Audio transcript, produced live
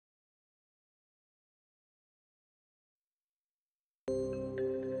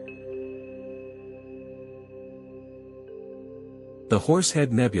The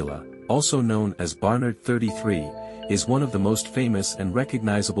Horsehead Nebula, also known as Barnard 33, is one of the most famous and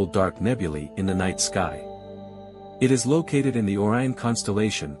recognizable dark nebulae in the night sky. It is located in the Orion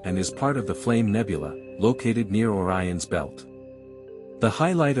constellation and is part of the Flame Nebula, located near Orion's belt. The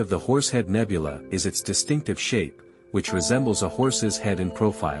highlight of the Horsehead Nebula is its distinctive shape, which resembles a horse's head in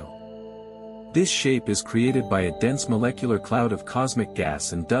profile. This shape is created by a dense molecular cloud of cosmic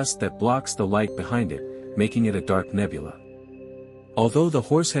gas and dust that blocks the light behind it, making it a dark nebula. Although the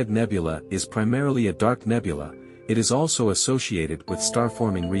Horsehead Nebula is primarily a dark nebula, it is also associated with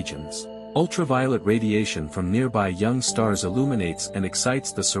star-forming regions. Ultraviolet radiation from nearby young stars illuminates and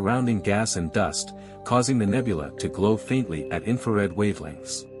excites the surrounding gas and dust, causing the nebula to glow faintly at infrared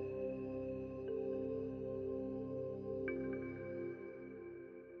wavelengths.